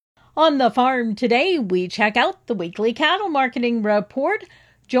On the farm today, we check out the weekly cattle marketing report.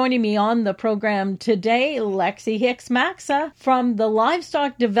 Joining me on the program today, Lexi Hicks-Maxa from the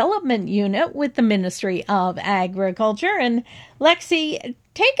Livestock Development Unit with the Ministry of Agriculture. And Lexi,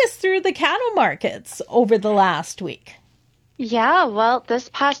 take us through the cattle markets over the last week. Yeah, well,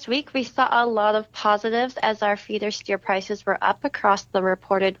 this past week we saw a lot of positives as our feeder steer prices were up across the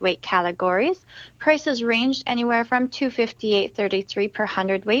reported weight categories. Prices ranged anywhere from $258.33 per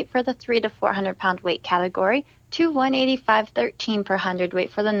hundredweight for the 3 to 400 pound weight category to $185.13 per hundredweight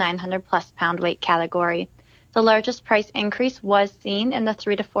for the 900 plus pound weight category. The largest price increase was seen in the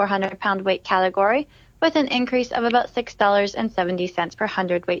 3 to 400 pound weight category, with an increase of about $6.70 per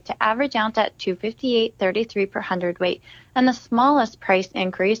hundredweight to average out at $258.33 per hundredweight, and the smallest price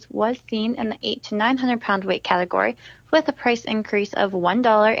increase was seen in the 8 to 900 pound weight category, with a price increase of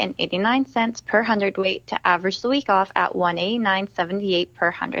 $1.89 per hundredweight to average the week off at $189.78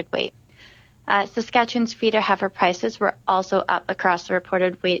 per hundredweight. Saskatchewan's feeder heifer prices were also up across the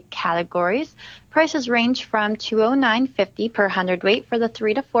reported weight categories. Prices range from $209.50 per hundredweight for the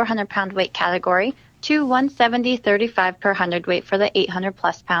 3 to 400 pound weight category to $170.35 per hundredweight for the 800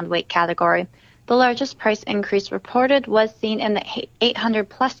 plus pound weight category. The largest price increase reported was seen in the 800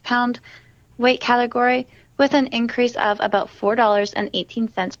 plus pound weight category, with an increase of about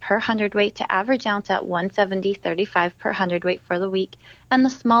 $4.18 per hundredweight to average out at $170.35 per hundredweight for the week, and the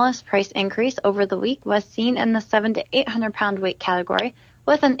smallest price increase over the week was seen in the 7 to 800 pound weight category,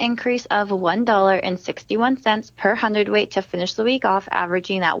 with an increase of $1.61 per hundredweight to finish the week off,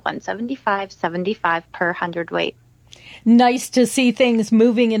 averaging at $175.75 per hundredweight. Nice to see things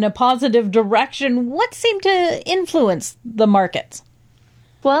moving in a positive direction. What seemed to influence the markets?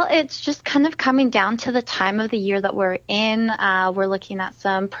 Well, it's just kind of coming down to the time of the year that we're in. We're looking at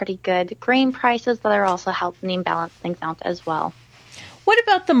some pretty good grain prices that are also helping balance things out as well. What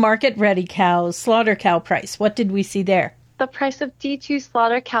about the market-ready cows, slaughter cow price? What did we see there? The price of D2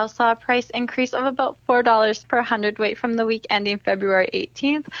 slaughter cow saw a price increase of about $4 per hundredweight from the week ending February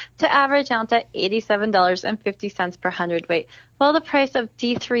 18th to average out at $87.50 per hundredweight, while the price of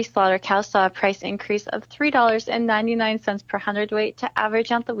D3 slaughter cow saw a price increase of $3.99 per hundredweight to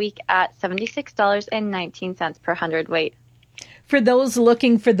average out the week at $76.19 per hundredweight. For those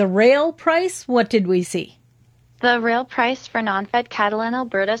looking for the rail price, what did we see? The rail price for non-fed cattle in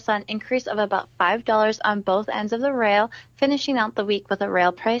Alberta saw an increase of about $5 on both ends of the rail, finishing out the week with a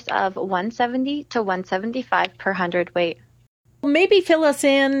rail price of $170 to $175 per hundredweight. Maybe fill us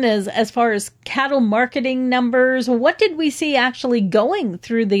in as far as cattle marketing numbers. What did we see actually going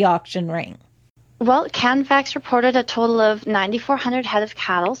through the auction ring? Well, Canfax reported a total of 9,400 head of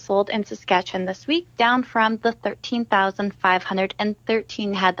cattle sold in Saskatchewan this week, down from the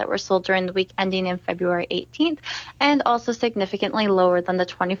 13,513 head that were sold during the week ending in February 18th, and also significantly lower than the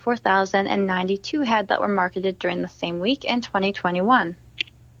 24,092 head that were marketed during the same week in 2021.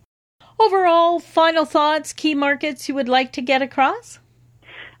 Overall, final thoughts, key markets you would like to get across?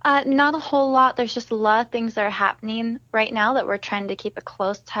 Not a whole lot. There's just a lot of things that are happening right now that we're trying to keep a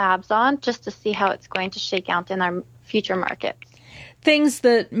close tabs on just to see how it's going to shake out in our future markets. Things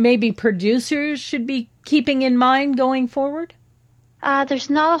that maybe producers should be keeping in mind going forward?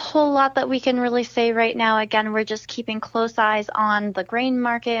 There's not a whole lot that we can really say right now. Again, we're just keeping close eyes on the grain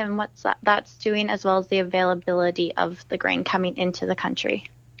market and what that's doing, as well as the availability of the grain coming into the country.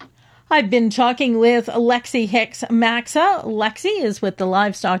 I've been talking with Lexi Hicks-Maxa. Lexi is with the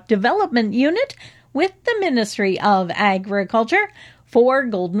Livestock Development Unit with the Ministry of Agriculture. For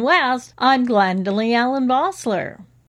Golden West, I'm Glendalee Allen Bossler.